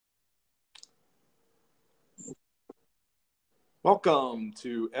Welcome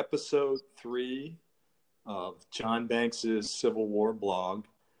to episode 3 of John Banks's Civil War blog.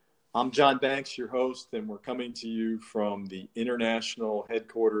 I'm John Banks, your host, and we're coming to you from the international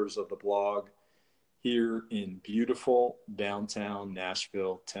headquarters of the blog here in beautiful downtown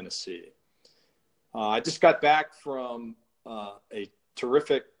Nashville, Tennessee. I just got back from a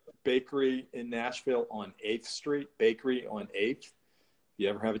terrific bakery in Nashville on 8th Street, Bakery on 8th. If you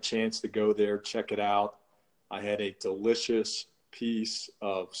ever have a chance to go there, check it out. I had a delicious piece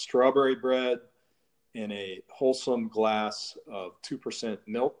of strawberry bread and a wholesome glass of 2%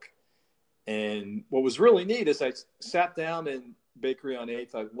 milk. And what was really neat is I sat down in Bakery on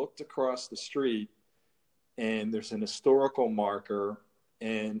 8th. I looked across the street, and there's an historical marker.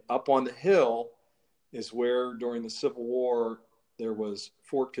 And up on the hill is where, during the Civil War, there was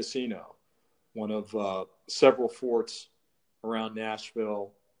Fort Cassino, one of several forts around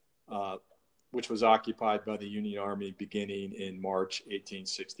Nashville, which was occupied by the Union Army beginning in March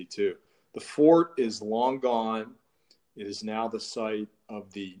 1862. The fort is long gone. It is now the site of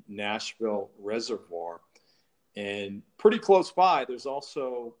the Nashville Reservoir. And pretty close by, there's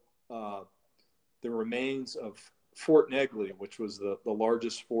also the remains of Fort Negley, which was the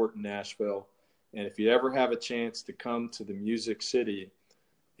largest fort in Nashville. And if you ever have a chance to come to the Music City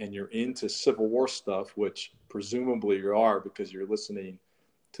and you're into Civil War stuff, which presumably you are because you're listening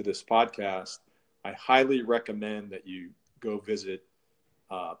to this podcast, I highly recommend that you go visit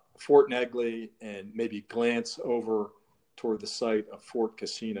Fort Negley and maybe glance over toward the site of Fort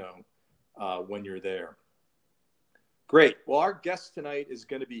Cassino when you're there. Great. Well, our guest tonight is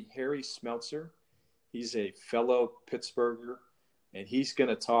going to be Harry Smeltzer. He's a fellow Pittsburgher, and he's going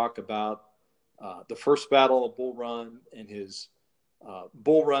to talk about the First Battle of Bull Run and his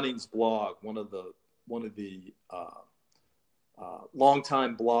Bull Runnings blog, one of the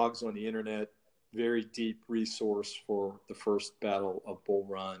longtime blogs on the internet, very deep resource for the First Battle of Bull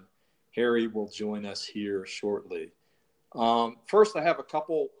Run. Harry will join us here shortly. First, I have a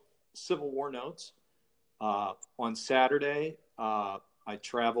couple Civil War notes. On Saturday, I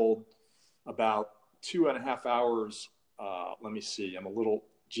traveled about 2.5 hours. Let me see. I'm a little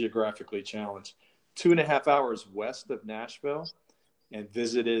geographically challenged. 2.5 hours west of Nashville, and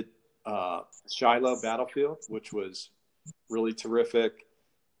visited Shiloh Battlefield, which was really terrific.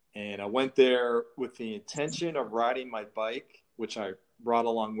 And I went there with the intention of riding my bike, which I brought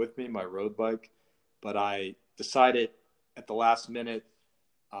along with me, my road bike. But I decided at the last minute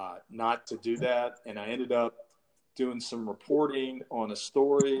not to do that. And I ended up doing some reporting on a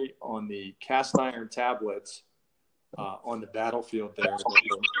story on the cast iron tablets on the battlefield there that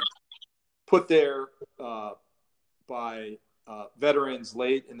were put there by veterans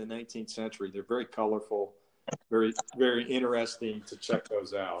late in the 19th century. They're very colorful, very, very interesting to check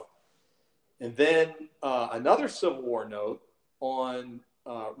those out. And then another Civil War note on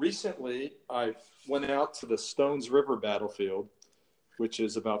recently, I went out to the Stones River battlefield, which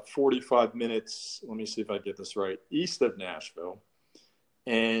is about 45 minutes, let me see if I get this right, east of Nashville,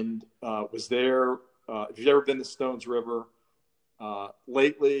 and was there. If you've ever been to Stones River,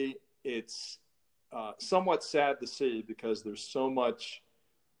 lately it's somewhat sad to see because there's so much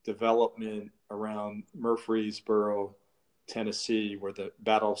development around Murfreesboro, Tennessee, where the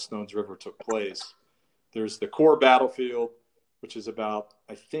Battle of Stones River took place. There's the core battlefield, which is about,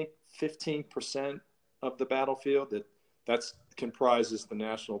 I think, 15% of the battlefield. That comprises the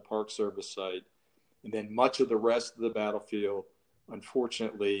National Park Service site. And then much of the rest of the battlefield,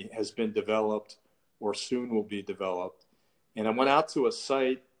 unfortunately, has been developed or soon will be developed. And I went out to a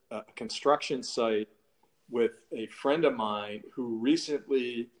site, a construction site, with a friend of mine who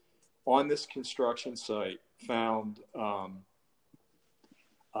recently, on this construction site, found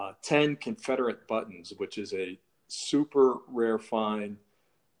 10 Confederate buttons, which is a super rare find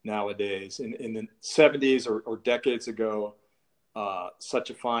nowadays. In the 70s or decades ago, such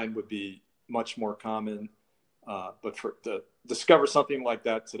a find would be much more common. But to discover something like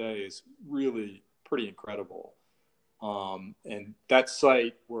that today is really pretty incredible. And that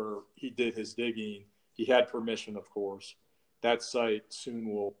site where he did his digging, he had permission, of course. That site soon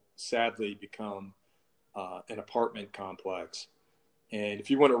will sadly become an apartment complex. And if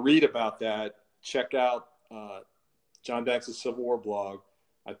you want to read about that, check out John Banks' Civil War blog.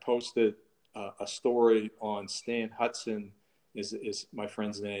 I posted a story on Stan Hudson, is my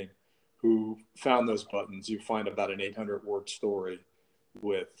friend's name, who found those buttons. You find about an 800-word story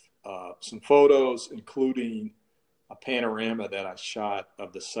with some photos, including a panorama that I shot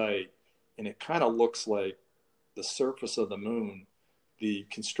of the site. And it kind of looks like the surface of the moon. The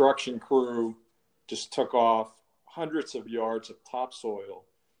construction crew just took off hundreds of yards of topsoil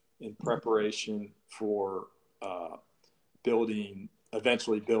in preparation for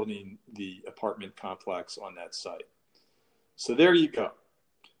eventually building the apartment complex on that site. So there you go.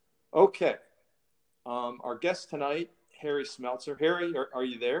 Okay. Our guest tonight, Harry Smeltzer. Harry, are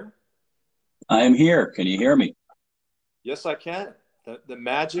you there? I am here. Can you hear me? Yes, I can. The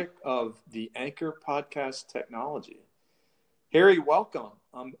magic of the Anchor podcast technology. Harry, welcome.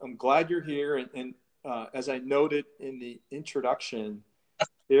 I'm glad you're here. And as I noted in the introduction,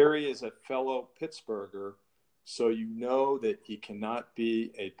 Harry is a fellow Pittsburgher, so you know that he cannot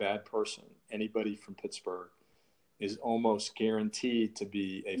be a bad person. Anybody from Pittsburgh is almost guaranteed to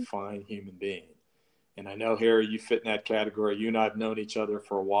be a fine human being. And I know, Harry, you fit in that category. You and I have known each other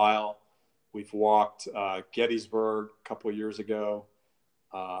for a while. We've walked Gettysburg a couple of years ago.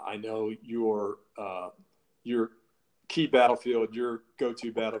 I know your key battlefield, your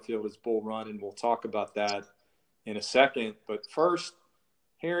go-to battlefield is Bull Run, and we'll talk about that in a second. But first,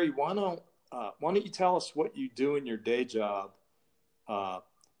 Harry, why don't you tell us what you do in your day job?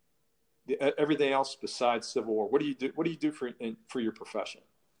 Everything else besides Civil War. What do you do? What do you do for your profession?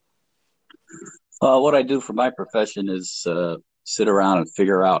 What I do for my profession is sit around and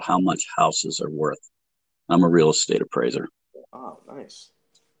figure out how much houses are worth. I'm a real estate appraiser. Oh, nice.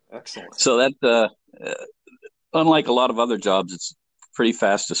 Excellent. So that, unlike a lot of other jobs, it's pretty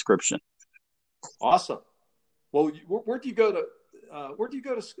fast description. Awesome. Well, where do you go to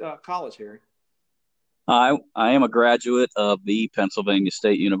college, Harry? I am a graduate of the Pennsylvania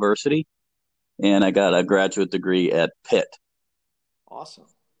State University, and I got a graduate degree at Pitt. Awesome.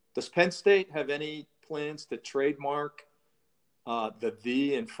 Does Penn State have any plans to trademark the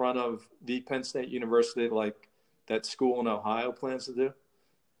 "the" in front of the Penn State University like that school in Ohio plans to do?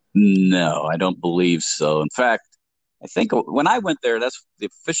 No, I don't believe so. In fact, I think when I went there, that's the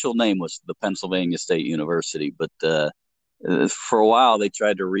official name was the Pennsylvania State University. But for a while, they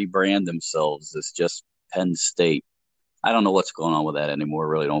tried to rebrand themselves as just Penn State. I don't know what's going on with that anymore.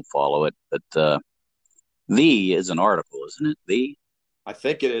 Really don't follow it. But "the" is an article, isn't it? The. I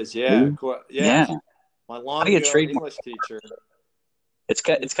think it is. Yeah. Yeah. My long ago English teacher. It's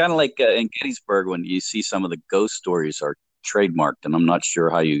kind of like in Gettysburg when you see some of the ghost stories are trademarked, and I'm not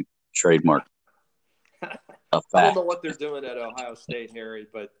sure how you trademark a fact. I don't know what they're doing at Ohio State, Harry,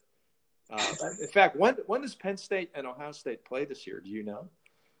 but in fact, when does Penn State and Ohio State play this year? Do you know?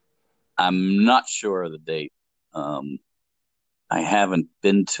 I'm not sure of the date. I haven't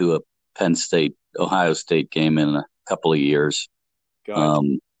been to a Penn State Ohio State game in a couple of years.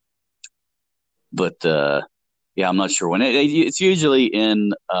 Gotcha. But yeah, I'm not sure when. It's usually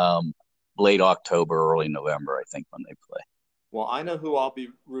in late October, early November, I think, when they play. Well, I know who I'll be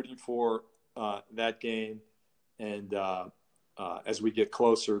rooting for that game, and as we get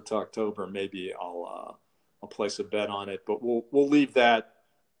closer to October, maybe I'll place a bet on it. But we'll leave that.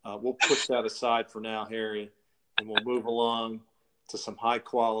 We'll push that aside for now, Harry, and we'll move along to some high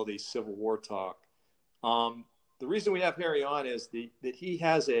quality Civil War talk. The reason we have Harry on is that he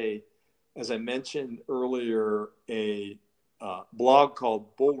has as I mentioned earlier, a blog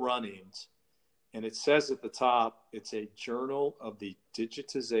called Bull Runnings, and it says at the top, it's a journal of the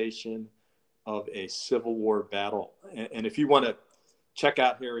digitization of a Civil War battle. And if you want to check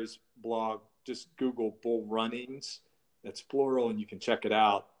out Harry's blog, just Google Bull Runnings. That's plural, and you can check it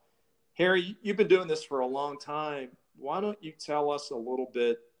out. Harry, you've been doing this for a long time. Why don't you tell us a little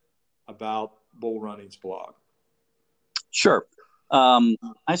bit about Bull Runnings blog? Sure.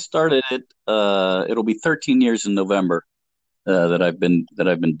 I started it. It'll be 13 years in November that I've been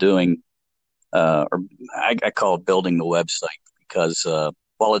doing, or I call it building the website because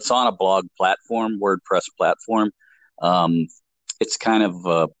while it's on a blog platform, WordPress platform, it's kind of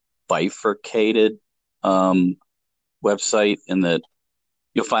a bifurcated website in that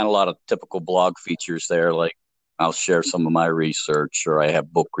you'll find a lot of typical blog features there, like I'll share some of my research, or I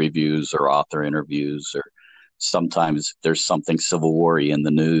have book reviews or author interviews, or sometimes there's something Civil War-y in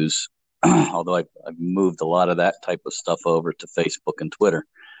the news, although I've moved a lot of that type of stuff over to Facebook and Twitter.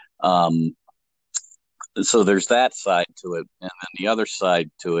 So there's that side to it. And then the other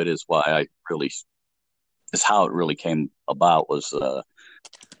side to it is how it really came about was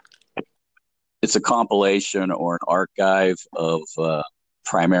it's a compilation or an archive of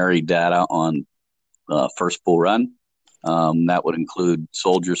primary data on First Bull Run. That would include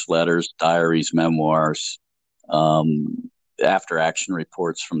soldiers' letters, diaries, memoirs, after-action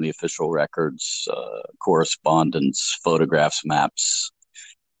reports from the official records, correspondence, photographs, maps,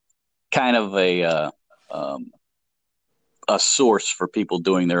 kind of a source for people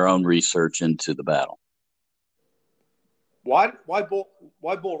doing their own research into the battle. Why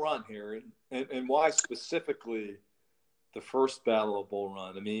Bull Run, Harry, and why specifically the first Battle of Bull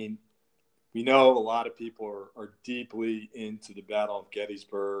Run? I mean, we know a lot of people are deeply into the Battle of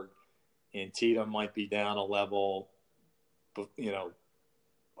Gettysburg. Antietam might be down a level, a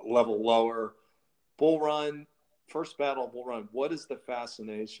level lower. Bull Run, first Battle of Bull Run. What is the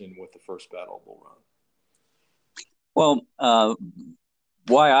fascination with the first Battle of Bull Run? Well,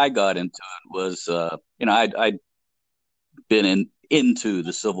 why I got into it was, I'd been into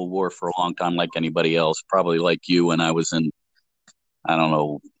the Civil War for a long time, like anybody else, probably like you. When I was in, I don't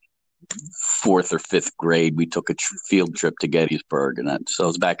know, fourth or fifth grade, we took a field trip to Gettysburg, so it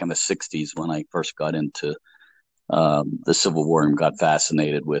was back in the '60s when I first got into the Civil War and got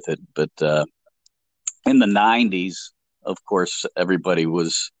fascinated with it. But in the '90s, of course, everybody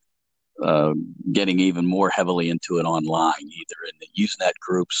was getting even more heavily into it online, either in the Usenet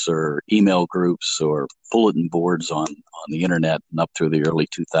groups or email groups or bulletin boards on the internet, and up through the early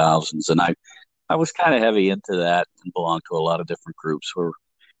 2000s. And I was kind of heavy into that and belonged to a lot of different groups where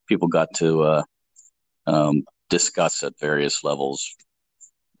people got to discuss at various levels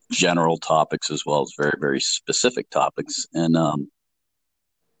general topics as well as very, very specific topics. And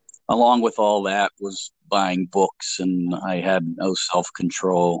along with all that was buying books, and I had no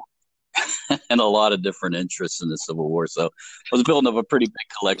self-control and a lot of different interests in the Civil War. So I was building up a pretty big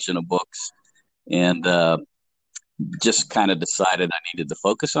collection of books, and just kind of decided I needed to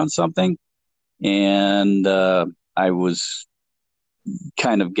focus on something. And I was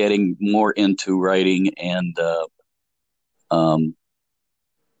kind of getting more into writing and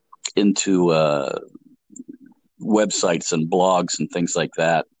into websites and blogs and things like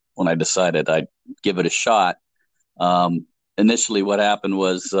that when I decided I'd give it a shot. Initially, what happened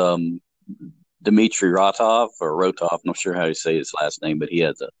was Dmitry Rotov, I'm not sure how you say his last name, but he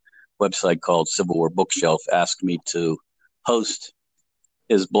has a website called Civil War Bookshelf, asked me to host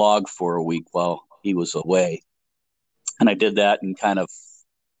his blog for a week while he was away. And I did that and kind of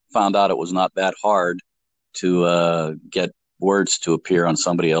found out it was not that hard to get words to appear on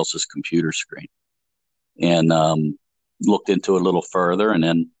somebody else's computer screen. And looked into it a little further, and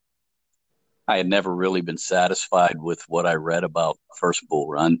then I had never really been satisfied with what I read about First Bull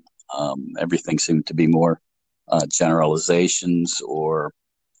Run. Everything seemed to be more generalizations, or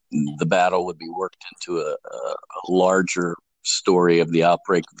the battle would be worked into a larger story of the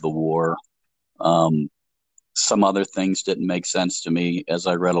outbreak of the war. Some other things didn't make sense to me as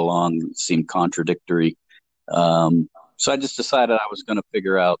I read along, seemed contradictory. So I just decided I was going to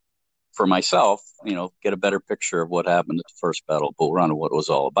figure out for myself, get a better picture of what happened at the first Battle of Bull Run and what it was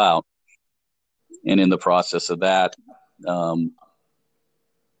all about. And in the process of that,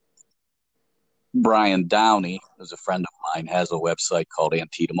 Brian Downey, who's a friend of mine, has a website called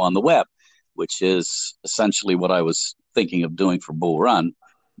Antietam on the Web, which is essentially what I was thinking of doing for Bull Run,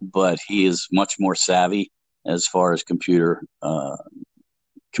 but he is much more savvy as far as computer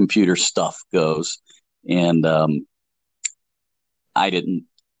stuff goes. And I really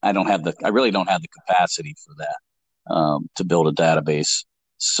don't have the capacity for that, to build a database.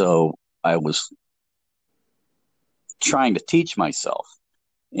 So I was trying to teach myself.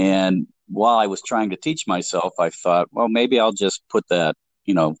 And while I was trying to teach myself, I thought, well, maybe I'll just put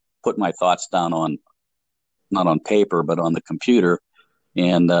my thoughts down on, not on paper, but on the computer.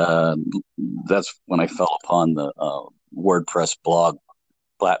 And that's when I fell upon the WordPress blog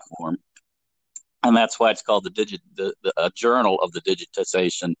platform. And that's why it's called a Journal of the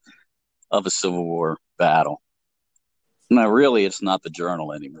Digitization of a Civil War Battle. Now, really, it's not the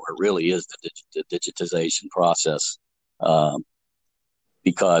journal anymore. It really is the digitization process,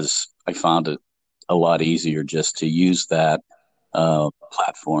 because I found it a lot easier just to use that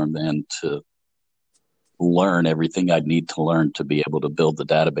platform than to learn everything I'd need to learn to be able to build the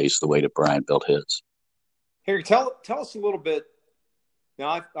database the way that Brian built his. Harry, tell us a little bit. Now,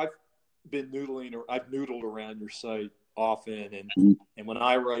 I've been I've noodled around your site often, and when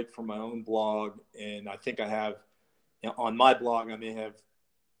I write for my own blog, and I think I have, on my blog, I may have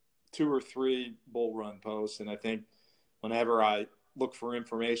 2 or 3 Bull Run posts, and I think whenever I look for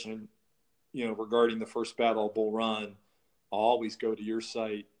information, regarding the first Battle of Bull Run, I'll always go to your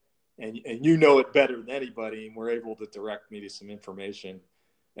site, and you know it better than anybody, and we're able to direct me to some information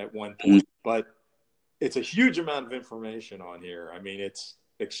at one point. But it's a huge amount of information on here. I mean, it's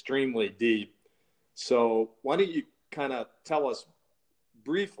extremely deep. So why don't you kind of tell us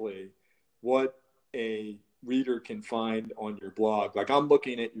briefly what a reader can find on your blog? Like, I'm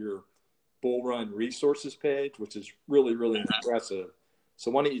looking at your Bull Run resources page, which is really, really impressive.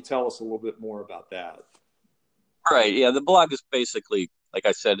 So why don't you tell us a little bit more about that? Right. Yeah. The blog is basically, like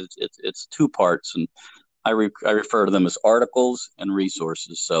I said, it's 2 parts, and I refer to them as articles and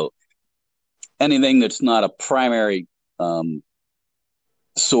resources. So anything that's not a primary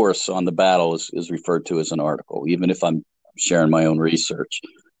source on the battle is referred to as an article, even if I'm sharing my own research.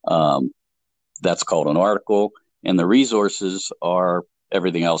 That's called an article, and the resources are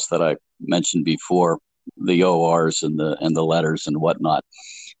everything else that I mentioned before, the ORs and the letters and whatnot.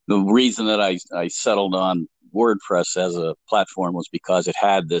 The reason that I settled on WordPress as a platform was because it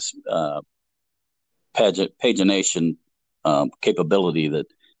had this pagination capability that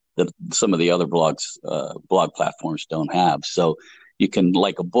some of the other blog platforms don't have. So you can,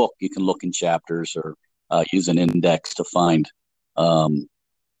 like a book, you can look in chapters or use an index to find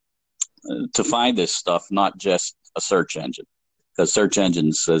this stuff, not just a search engine. Because search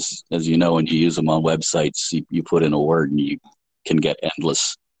engines, as you know, when you use them on websites, you put in a word and you can get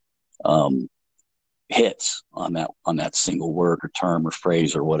endless hits on that single word or term or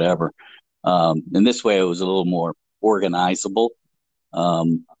phrase or whatever. And this way, it was a little more organizable.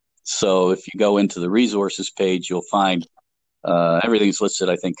 So if you go into the resources page, you'll find everything's listed,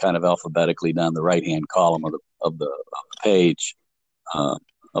 I think, kind of alphabetically down the right-hand column of the page,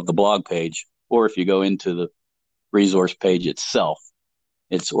 of the blog page. Or if you go into the resource page itself,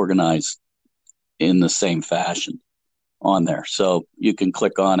 it's organized in the same fashion on there. So you can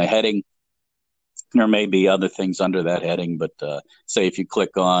click on a heading. There may be other things under that heading, but say if you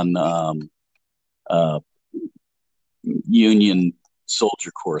click on Union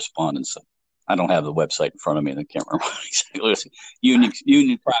Soldier Correspondence, I don't have the website in front of me, and I can't remember exactly.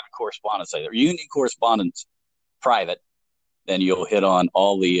 Union Private Correspondence, or Union Correspondence Private, then you'll hit on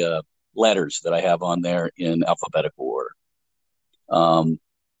all the letters that I have on there in alphabetical order.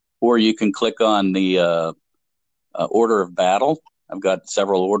 Or you can click on the order of battle. I've got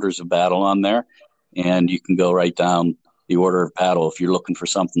several orders of battle on there, and you can go right down the order of battle. If you're looking for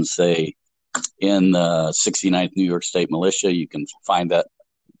something, say, in the 69th New York State Militia, you can find that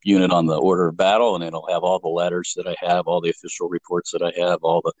unit on the order of battle, and it'll have all the letters that I have, all the official reports that I have,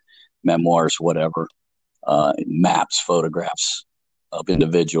 all the memoirs, whatever, maps, photographs of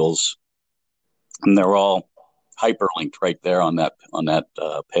individuals, and they're all hyperlinked right there on that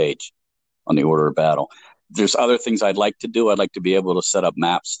page on the order of battle. There's other things I'd like to do. I'd like to be able to set up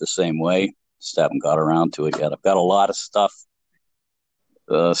maps the same way. Just haven't got around to it yet. I've got a lot of stuff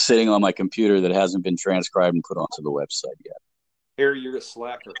sitting on my computer that hasn't been transcribed and put onto the website yet. Harry, you're a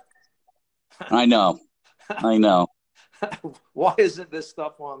slacker. I know. Why isn't this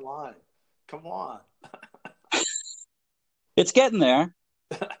stuff online? Come on. It's getting there.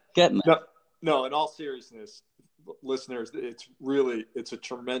 No, in all seriousness, listeners, it's a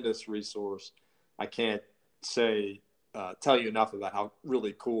tremendous resource. I can't tell you enough about how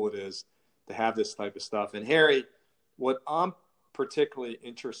really cool it is to have this type of stuff. And Harry, what I'm particularly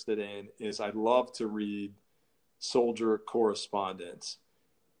interested in is I love to read soldier correspondence,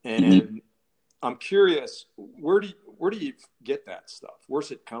 and I'm curious, where do you get that stuff?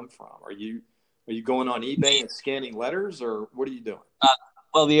 Where's it come from? Are you going on eBay and scanning letters, or what are you doing?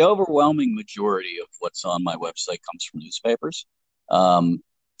 Well, the overwhelming majority of what's on my website comes from newspapers,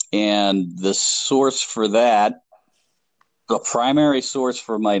 and the source for that, the primary source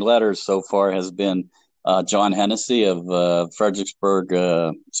for my letters so far has been John Hennessy of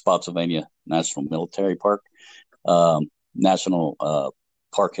Fredericksburg, Spotsylvania National Military Park, National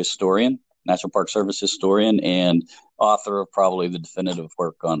Park historian, National Park Service historian, and author of probably the definitive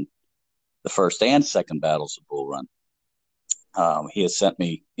work on the first and second battles of Bull Run. He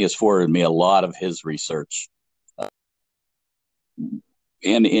has forwarded me a lot of his research.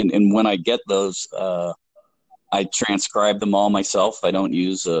 And when I get those, I transcribe them all myself. I don't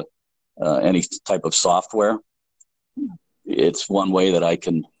use any type of software. It's one way that I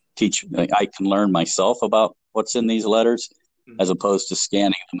can learn myself about what's in these letters, as opposed to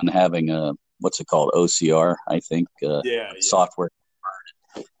scanning them and having what's it called, OCR, I think, software.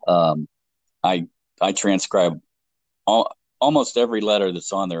 I transcribe almost every letter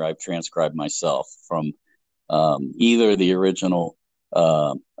that's on there. I've transcribed myself from either the original,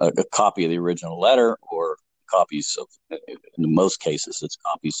 a copy of the original letter, or copies of, in most cases, it's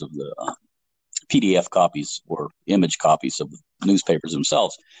copies of the PDF copies or image copies of the newspapers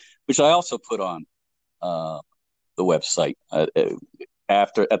themselves, which I also put on the website. At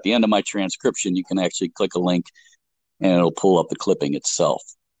the end of my transcription, you can actually click a link and it'll pull up the clipping itself.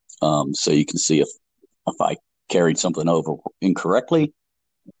 So you can see if I carried something over incorrectly,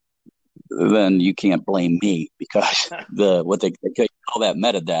 then you can't blame me, because what they call that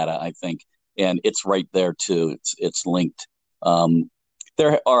metadata, I think, and it's right there too. It's linked.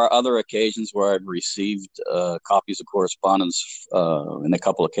 There are other occasions where I've received copies of correspondence in a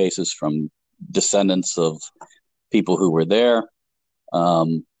couple of cases from descendants of people who were there.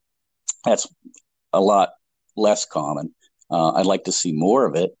 That's a lot less common. I'd like to see more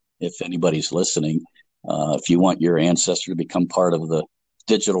of it. If anybody's listening, if you want your ancestor to become part of the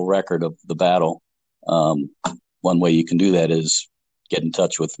digital record of the battle, one way you can do that is get in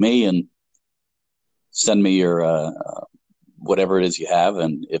touch with me and send me your whatever it is you have,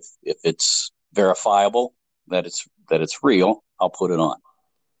 and if it's verifiable that it's real, I'll put it on.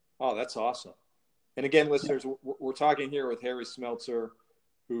 Oh, that's awesome. And again, listeners, we're talking here with Harry Smeltzer,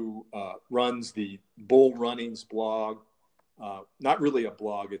 who runs the Bull Runnings blog. Not really a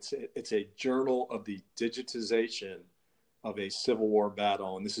blog; it's a journal of the digitization of a Civil War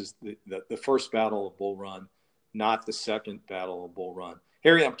battle, and this is the first battle of Bull Run, not the second battle of Bull Run.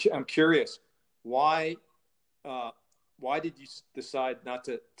 Harry, I'm curious, why did you decide not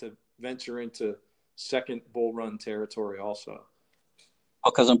to venture into second Bull Run territory also?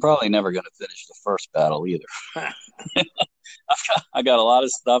 Because I'm probably never going to finish the first battle either. I got a lot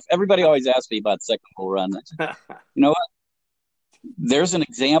of stuff. Everybody always asks me about second Bull Run. You know what? There's an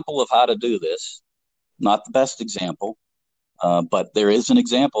example of how to do this. Not the best example, but there is an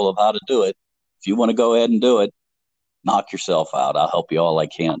example of how to do it. If you want to go ahead and do it, knock yourself out. I'll help you all I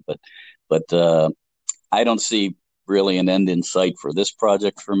can. But I don't see really an end in sight for this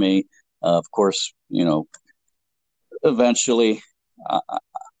project for me. Of course, eventually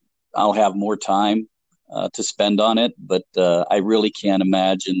I'll have more time to spend on it, but I really can't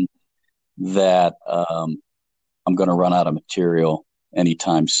imagine that I'm going to run out of material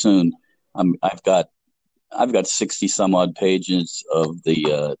anytime soon. I've got 60 some odd pages of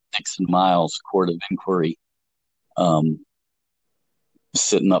the Dixon Miles Court of Inquiry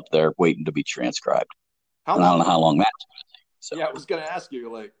sitting up there waiting to be transcribed. I don't know how long that's going to take. So. Yeah, I was going to ask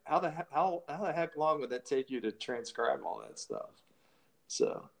you, like, how the heck long would that take you to transcribe all that stuff?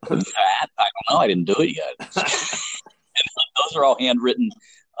 So I don't know. I didn't do it yet. Those are all handwritten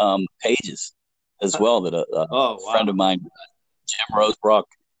pages as well. That a friend of mine, Jim Rosebrook,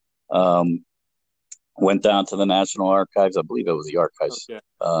 went down to the National Archives. I believe it was the Archives, okay.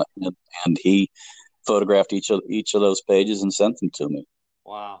 And he photographed each of those pages and sent them to me.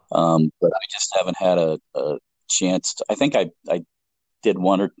 Wow. But I just haven't had a chance to, I think I did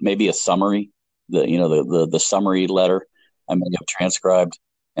one or maybe a summary, the summary letter I may have transcribed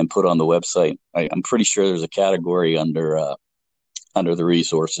and put on the website. I'm pretty sure there's a category under the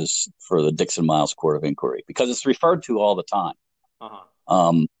resources for the Dixon Miles Court of Inquiry because it's referred to all the time.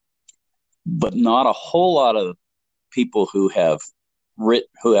 Uh-huh. But not a whole lot of people who have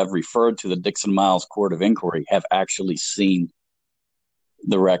referred to the Dixon Miles Court of Inquiry have actually seen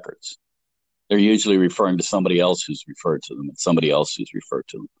the records. They're usually referring to somebody else who's referred to them and somebody else who's referred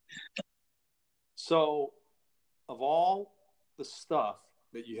to them. So, of all the stuff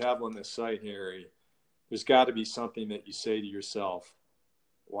that you have on this site, Harry, there's got to be something that you say to yourself,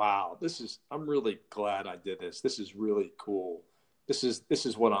 wow, I'm really glad I did this. This is really cool. This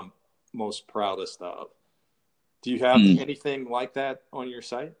is what I'm most proudest of. Do you have anything like that on your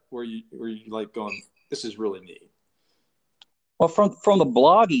site where you like going, this is really neat? Well, from the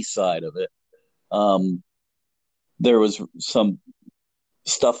bloggy side of it, there was some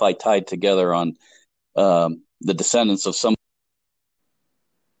stuff I tied together on the descendants of some.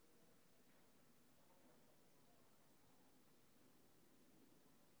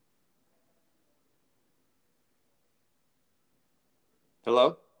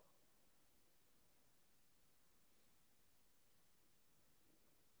 Hello?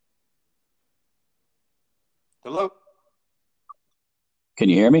 Hello? Can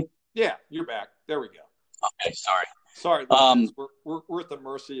you hear me? Yeah, you're back. There we go. Okay, sorry. Sorry, we're at the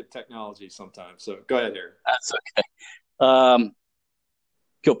mercy of technology sometimes. So go ahead, Harry. That's okay.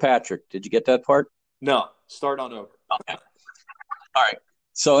 Kilpatrick, did you get that part? No, start on over. Okay. All right.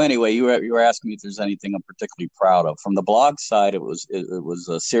 So anyway, you were asking me if there's anything I'm particularly proud of. From the blog side, it was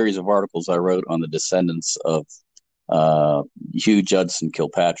a series of articles I wrote on the descendants of Hugh Judson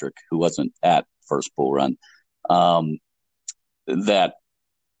Kilpatrick, who wasn't at First Bull Run. That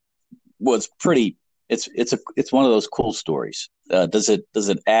was pretty. It's one of those cool stories. Does it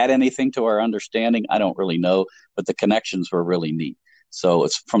add anything to our understanding? I don't really know, but the connections were really neat. So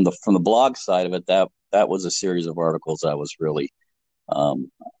it's from the blog side of it. That was a series of articles I was really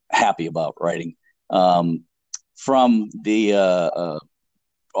happy about writing. From the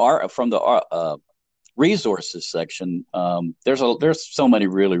resources section, there's so many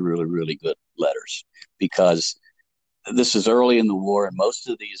really, really, really good letters because this is early in the war, and most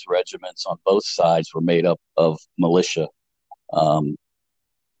of these regiments on both sides were made up of militia. And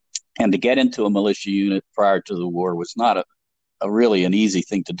to get into a militia unit prior to the war was not a really an easy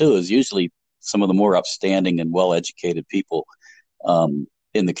thing to do. Is usually some of the more upstanding and well-educated people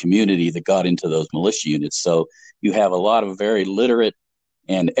in the community that got into those militia units. So you have a lot of very literate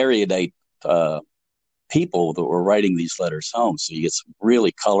and erudite people that were writing these letters home. So you get some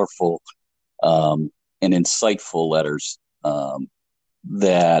really colorful and insightful letters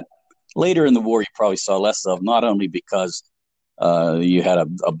that later in the war you probably saw less of, not only because you had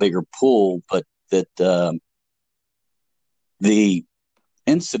a bigger pool, but that the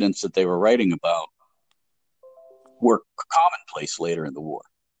incidents that they were writing about were commonplace later in the war.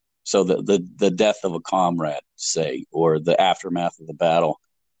 So the death of a comrade, say, or the aftermath of the battle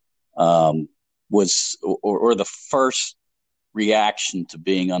was, or the first reaction to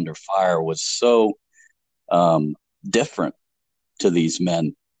being under fire was so different to these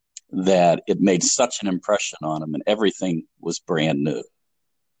men that it made such an impression on them, and everything was brand new.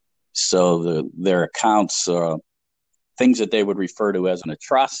 So their accounts, things that they would refer to as an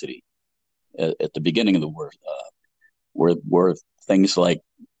atrocity at the beginning of the war, were things like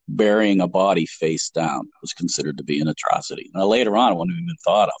burying a body face down was considered to be an atrocity. Now, later on, it wasn't even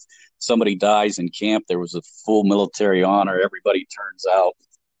thought of. Somebody dies in camp, there was a full military honor, everybody turns out,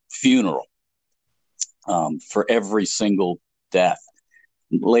 funeral for every single death.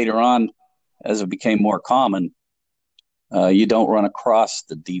 Later on, as it became more common, you don't run across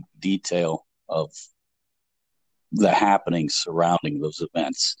the deep detail of the happenings surrounding those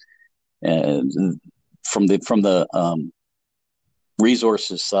events. And from the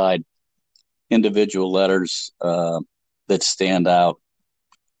resources side, individual letters that stand out.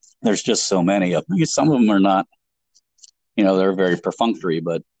 There's just so many of them. Some of them are not, they're very perfunctory,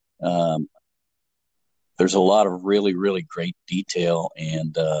 but there's a lot of really, really great detail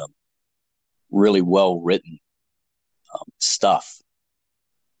and really well written stuff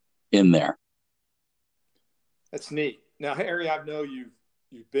in there. That's neat. Now, Harry, I know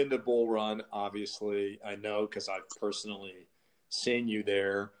you've been to Bull Run, obviously. I know because I've personally seen you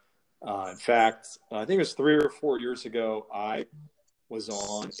there. In fact, I think it was 3 or 4 years ago, I was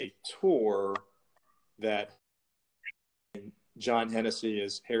on a tour that John Hennessy,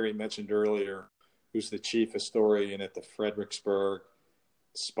 as Harry mentioned earlier, who's the chief historian at the Fredericksburg,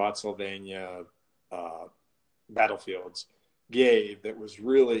 Spotsylvania battlefields, gave, that was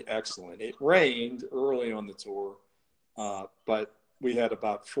really excellent. It rained early on the tour, but we had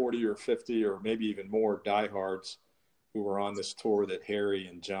about 40 or 50 or maybe even more diehards who were on this tour that Harry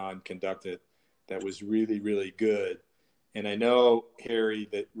and John conducted that was really, really good. And I know, Harry,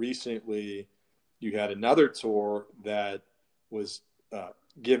 that recently you had another tour that was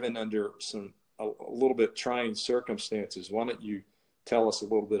given under a little bit trying circumstances. Why don't you tell us a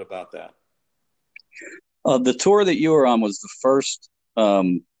little bit about that? The tour that you were on was the first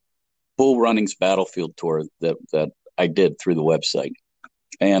Bull Runnings battlefield tour that I did through the website.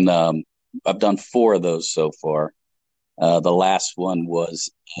 And I've done 4 of those so far. The last one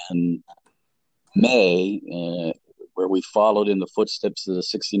was in May, where we followed in the footsteps of the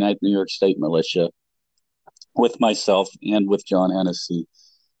 69th New York State Militia with myself and with John Hennessy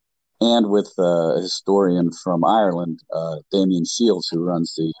and with a historian from Ireland, Damien Shields, who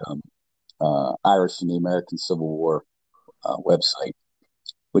runs the Irish and the American Civil War website,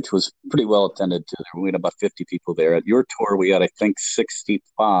 which was pretty well attended to. We had about 50 people there. At your tour, we had, I think,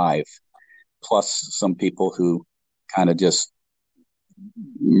 65, plus some people who kind of just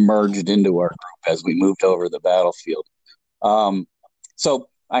merged into our group as we moved over the battlefield. So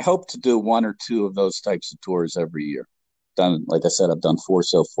I hope to do 1 or 2 of those types of tours every year. Like I said, I've done 4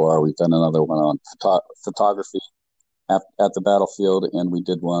 so far. We've done another one on photography at the battlefield, and we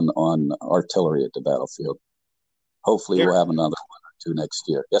did one on artillery at the battlefield. Hopefully we'll have another 1 or 2 next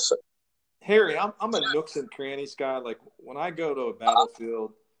year. Yes, sir. Harry, I'm a nooks and crannies guy. Like, when I go to a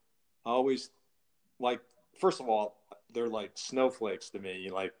battlefield, I always like, first of all, they're like snowflakes to me.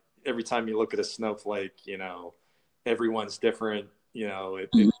 Like, every time you look at a snowflake, everyone's different.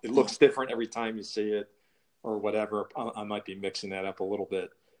 It looks different every time you see it or whatever. I might be mixing that up a little bit.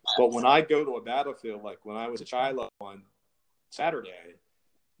 But when I go to a battlefield, like when I was at Shiloh on Saturday,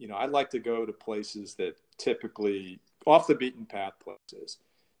 I'd like to go to places that typically off the beaten path places.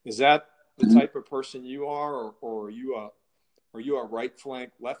 Is that the type of person you are, or are you a right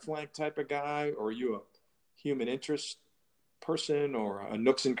flank, left flank type of guy, or are you a human interest person or a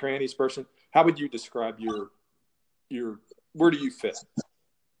nooks and crannies person? How would you describe your where do you fit?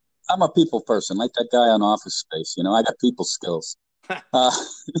 I'm a people person, like that guy on Office Space. I got people skills.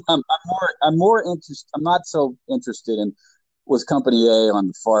 I'm more interested. I'm not so interested in was Company A on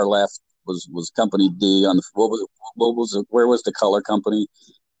the far left, was Company D on the where was the color company?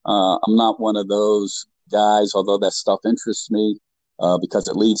 I'm not one of those guys, although that stuff interests me because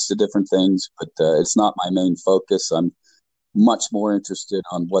it leads to different things. But it's not my main focus. much more interested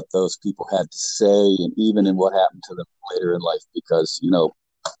on what those people had to say, and even in what happened to them later in life. Because,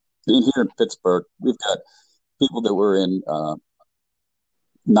 being here in Pittsburgh, we've got people that were in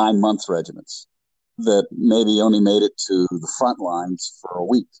 9-month regiments that maybe only made it to the front lines for a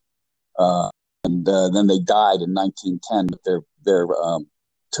week. And then they died in 1910, but their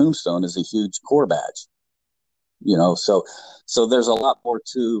tombstone is a huge Corps badge. So there's a lot more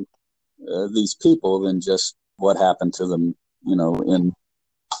to these people than just what happened to them, in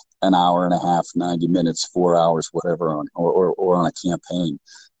an hour and a half, 90 minutes, 4 hours, whatever, or on a campaign.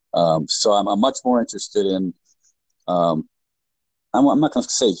 So I'm much more interested in, I'm not going to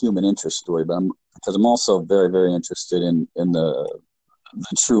say human interest story, but because I'm also very, very interested in the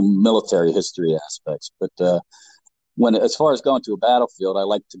true military history aspects. But as far as going to a battlefield, I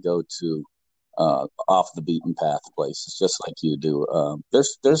like to go to off the beaten path places, just like you do.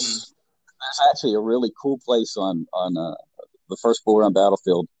 There's actually a really cool place on the first Bull Run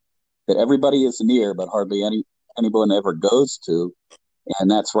battlefield that everybody is near, but hardly anyone ever goes to.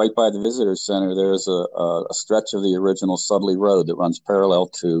 And that's right by the visitor center. There's a stretch of the original Sudley Road that runs parallel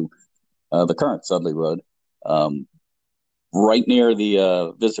to the current Sudley Road, right near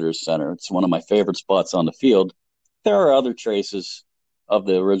the visitor center. It's one of my favorite spots on the field. There are other traces of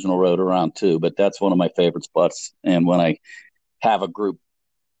the original road around too, but that's one of my favorite spots. And when I have a group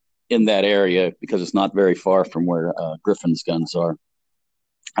in that area, because it's not very far from where Griffin's guns are,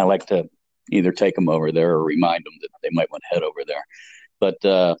 I like to either take them over there or remind them that they might want to head over there.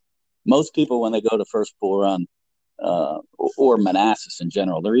 But most people, when they go to First Bull Run or Manassas in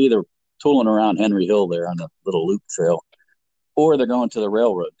general, they're either tooling around Henry Hill there on the little loop trail, or they're going to the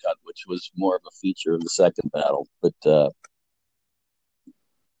railroad cut, which was more of a feature of the second battle. But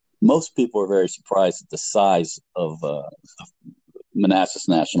most people are very surprised at the size of Manassas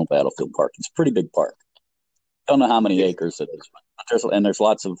National Battlefield Park. It's a pretty big park. Don't know how many acres it is, but there's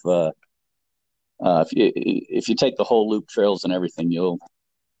lots of. If you take the whole loop trails and everything, you'll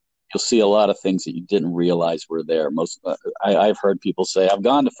see a lot of things that you didn't realize were there. I've heard people say, "I've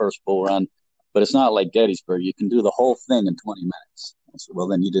gone to First Bull Run, but it's not like Gettysburg. You can do the whole thing in 20 minutes." I said, "Well,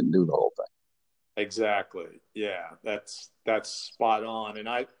 then you didn't do the whole thing." Exactly. Yeah, that's spot on. And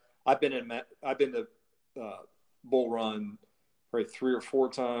I've been to Bull Run probably 3 or 4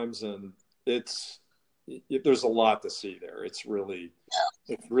 times, and there's a lot to see there. It's really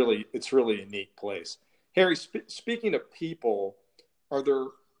a neat place. Harry, speaking of people, are there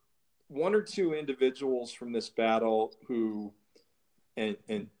 1 or 2 individuals from this battle who, and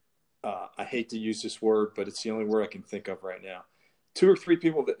I hate to use this word, but it's the only word I can think of right now, 2 or 3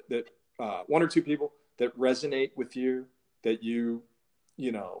 people that 1 or 2 people that resonate with you, that you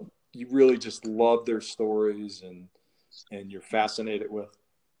really just love their stories and you're fascinated with?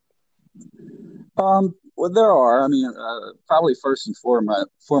 Well, there are. I mean, probably first and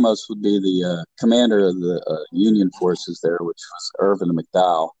foremost would be the commander of the Union forces there, which was Irvin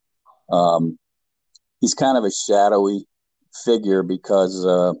McDowell. He's kind of a shadowy figure because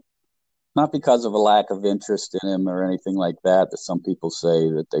not because of a lack of interest in him or anything like that some people say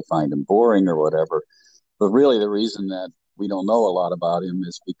that they find him boring or whatever. But really the reason that we don't know a lot about him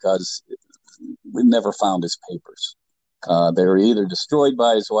is because we never found his papers. They were either destroyed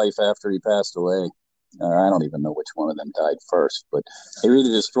by his wife after he passed away. I don't even know which one of them died first, but they were either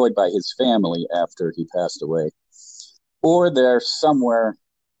destroyed by his family after he passed away, or they're somewhere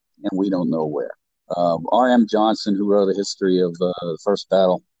and we don't know where. R.M. Johnson, who wrote a history of the first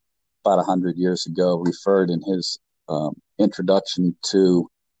battle about 100 years ago, referred in his introduction to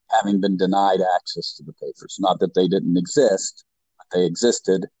having been denied access to the papers. Not that they didn't exist, but they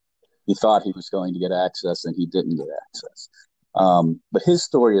existed. He thought he was going to get access, and he didn't get access. But his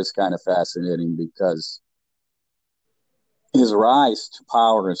story is kind of fascinating because his rise to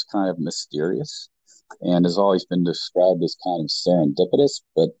power is kind of mysterious and has always been described as kind of serendipitous.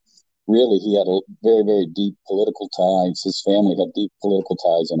 But really, he had a very, very deep political ties. His family had deep political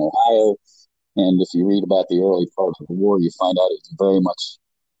ties in Ohio. And if you read about the early part of the war, you find out it's very much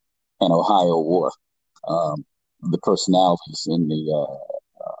an Ohio war. The personalities in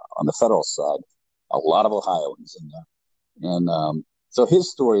on the federal side, a lot of Ohioans in there. And so his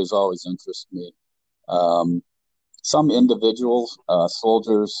story has always interested me. Some individuals,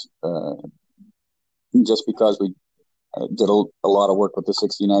 soldiers, just because we did a lot of work with the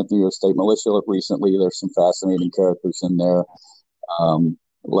 69th New York State Militia recently, there's some fascinating characters in there,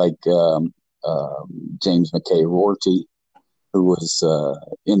 like James McKay Rorty, who was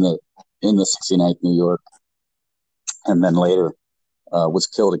in the 69th New York, and then later was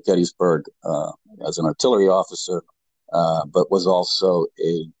killed at Gettysburg as an artillery officer, but was also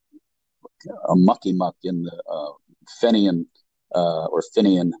a mucky muck in the Fenian or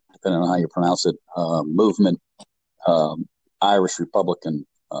Fenian, depending on how you pronounce it, movement, Irish Republican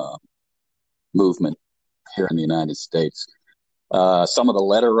movement here in the United States. Some of the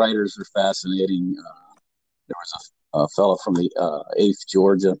letter writers are fascinating. There was a fellow from the 8th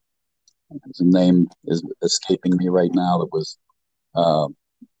Georgia. His name is escaping me right now. That was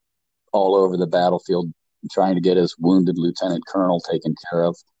all over the battlefield trying to get his wounded lieutenant colonel taken care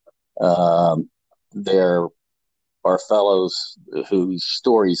of. There are fellows whose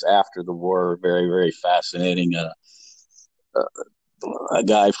stories after the war are very, very fascinating. A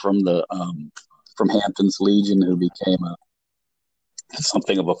guy from Hampton's Legion who became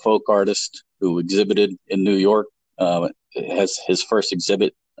something of a folk artist who exhibited in New York. Has his first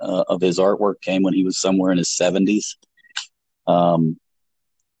exhibit of his artwork came when he was somewhere in his 70s.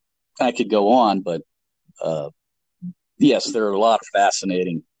 I could go on, but yes, there are a lot of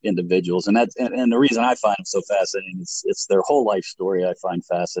fascinating individuals, and the reason I find them so fascinating is it's their whole life story. I find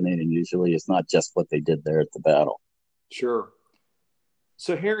fascinating. Usually, it's not just what they did there at the battle. Sure.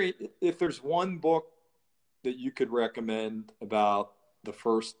 So, Harry, if there's one book that you could recommend about the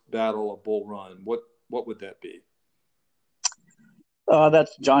first Battle of Bull Run, what would that be?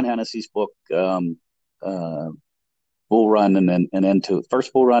 That's John Hennessy's book, Bull Run and End to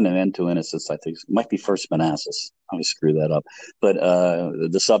First Bull Run and End to Innocence. I think it might be First Manassas. I always screw that up, but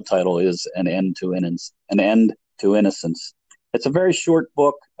the subtitle is An End to Innocence. It's a very short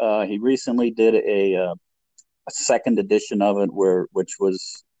book. He recently did a second edition of it, which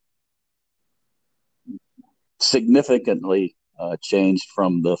was significantly changed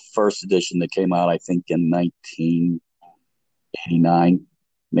from the first edition that came out, I think, in 1989,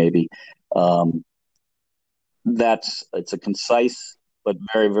 maybe. It's a concise but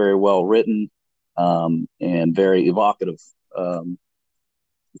very, very well written and very evocative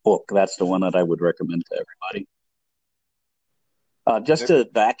book. That's the one that I would recommend to everybody. Just to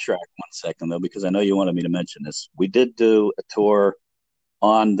backtrack 1 second, though, because I know you wanted me to mention this. We did do a tour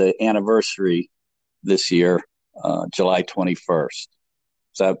on the anniversary this year, July 21st.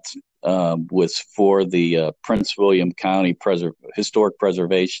 So that was for the Prince William County Historic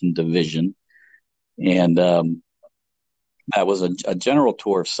Preservation Division. And that was a general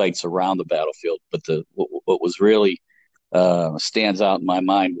tour of sites around the battlefield. But what was really stands out in my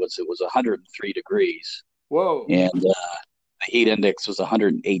mind was it was 103 degrees. Whoa. And the heat index was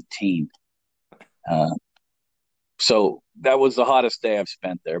 118. So that was the hottest day I've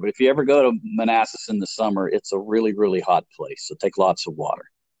spent there. But if you ever go to Manassas in the summer, it's a really, really hot place. So take lots of water.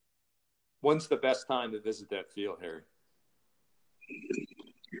 When's the best time to visit that field, Harry?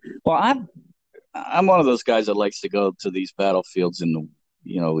 Well, I'm one of those guys that likes to go to these battlefields in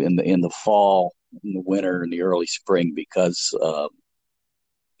the fall, in the winter, and the early spring, because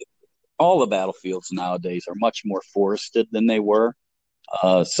all the battlefields nowadays are much more forested than they were.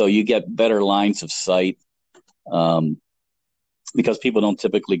 So you get better lines of sight. Because people don't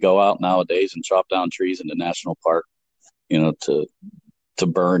typically go out nowadays and chop down trees in the national park, to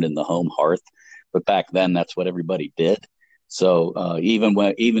burn in the home hearth. But back then, that's what everybody did. So even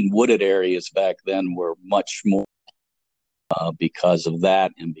wooded areas back then were much more because of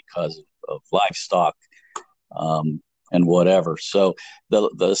that and because of livestock and whatever. So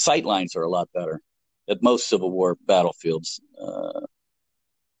the sight lines are a lot better at most Civil War battlefields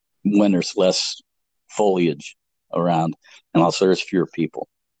when there's less foliage around, and also there's fewer people.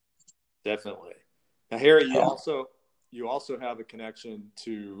 Definitely. Now, Harry, you also have a connection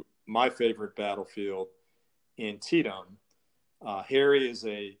to my favorite battlefield, Antietam. Harry is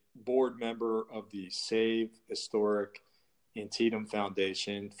a board member of the Save Historic Antietam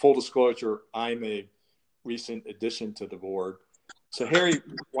Foundation. Full disclosure, I'm a recent addition to the board. So, Harry,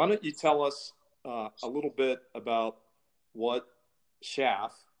 why don't you tell us a little bit about what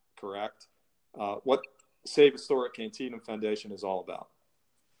SHAF, correct? What Save Historic Antietam Foundation is all about.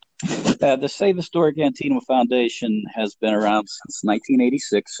 The Save Historic Antietam Foundation has been around since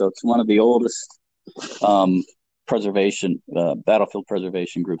 1986, so it's one of the oldest battlefield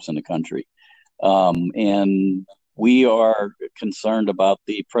preservation groups in the country. And we are concerned about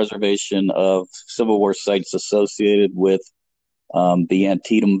the preservation of Civil War sites associated with the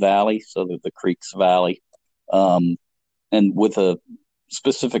Antietam Valley, so the Creeks Valley, and with a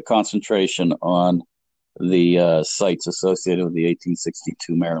specific concentration on the sites associated with the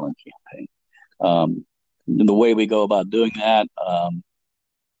 1862 Maryland campaign. The way we go about doing that, we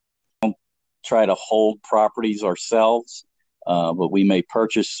don't try to hold properties ourselves, but we may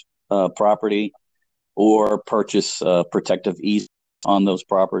purchase property or purchase protective easements on those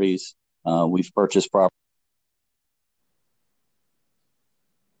properties. We've purchased property.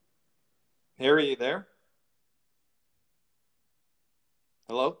 Harry, are you there?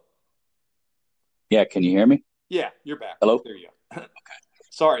 Hello? Yeah, can you hear me? Yeah, you're back. Hello? There you go.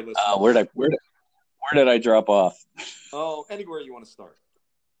 Sorry, listeners. Where did I drop off? Oh, anywhere you want to start.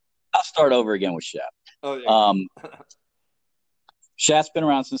 I'll start over again with Shaft. Oh, there you Um, go. Shaft's been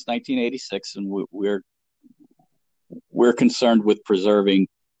around since 1986, and we're concerned with preserving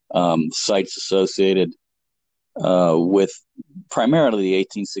sites associated with primarily the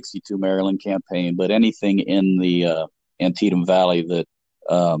 1862 Maryland campaign, but anything in the Antietam Valley that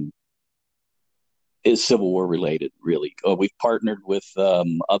is Civil War related, really. We've partnered with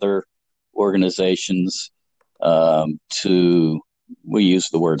other organizations we use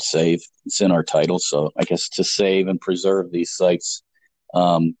the word save. It's in our title, so I guess to save and preserve these sites,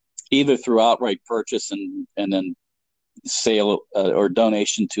 either through outright purchase and then sale or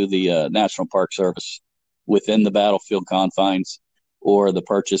donation to the National Park Service within the battlefield confines, or the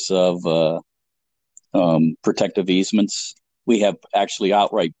purchase of protective easements. We have actually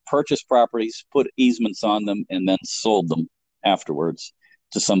outright purchased properties, put easements on them, and then sold them afterwards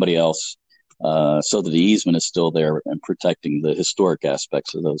to somebody else, so that the easement is still there and protecting the historic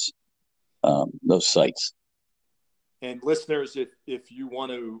aspects of those sites. And listeners, if you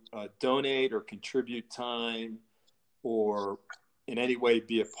want to donate or contribute time or in any way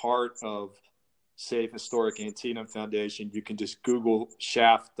be a part of Save Historic Antietam Foundation, you can just Google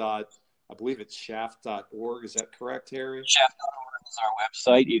Shaft. I believe it's shaft.org. Is that correct, Harry? Shaft.org is our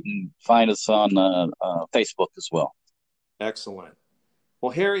website. You can find us on Facebook as well. Excellent.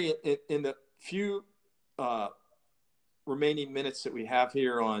 Well, Harry, in the few remaining minutes that we have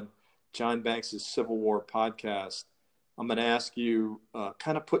here on John Banks' Civil War podcast, I'm going to ask you,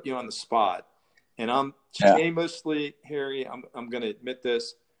 kind of put you on the spot. And I'm shamelessly, Harry, I'm going to admit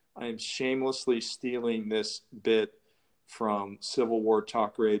this, I am shamelessly stealing this bit from Civil War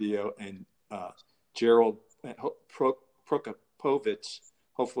Talk Radio and Gerald Prokopovich.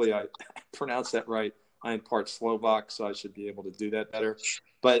 Hopefully I pronounced that right. I am part Slovak, so I should be able to do that better.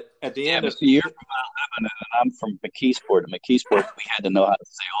 But at the end of the year, and I'm from McKeesport. McKeesport, we had to know how to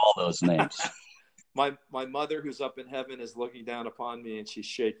say all those names. My mother, who's up in heaven, is looking down upon me, and she's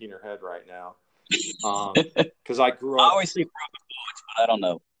shaking her head right now. Because I grew up. I always say Prokopovich, but I don't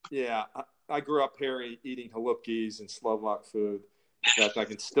know. Yeah, I grew up, Harry, eating halupkis and Slovak food. In fact, I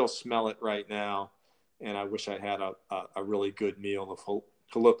can still smell it right now, and I wish I had a really good meal of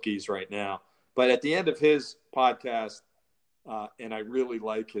halupkis right now. But at the end of his podcast, and I really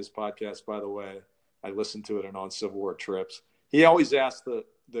like his podcast, by the way. I listen to it on Civil War trips. He always asks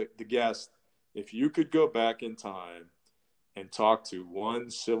the guest, if you could go back in time and talk to one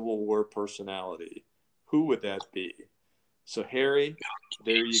Civil War personality, who would that be? So, Harry,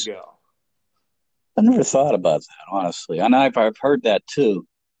 there you go. I never thought about that, honestly. And I've heard that too.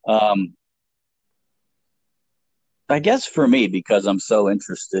 I guess for me, because I'm so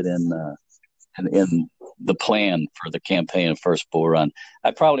interested in the plan for the campaign of First Bull Run,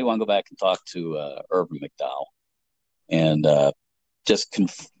 I probably want to go back and talk to Irvin McDowell and just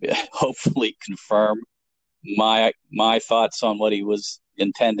hopefully confirm my thoughts on what he was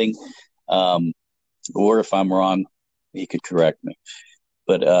intending, or if I'm wrong, he could correct me.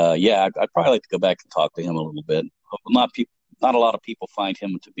 But I'd probably like to go back and talk to him a little bit. Not a lot of people find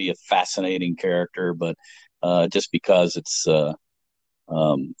him to be a fascinating character, but just because it's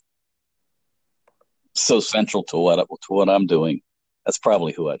so central to what I'm doing, that's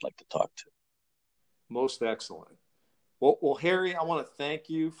probably who I'd like to talk to. Most excellent. Well, Harry, I want to thank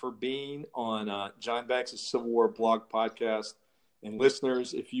you for being on John Banks' Civil War blog podcast. And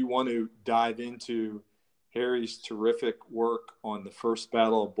listeners, if you want to dive into Harry's terrific work on the First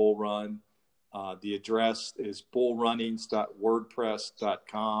Battle of Bull Run, the address is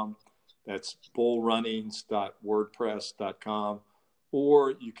bullrunnings.wordpress.com. That's bullrunnings.wordpress.com.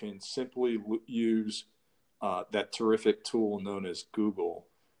 Or you can simply use that terrific tool known as Google.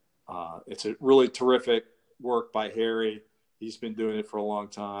 It's a really terrific work by Harry. He's been doing it for a long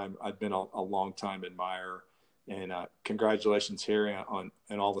time. I've been a long time admirer. And congratulations, Harry, on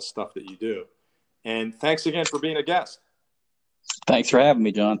all the stuff that you do. And thanks again for being a guest. Thanks for having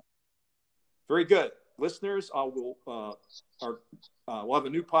me, John. Very good. Listeners, we'll have a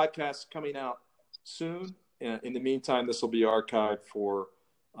new podcast coming out soon. In the meantime, this will be archived for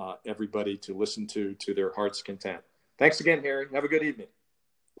everybody to listen to their heart's content. Thanks again, Harry. Have a good evening.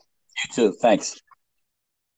 You too. Thanks.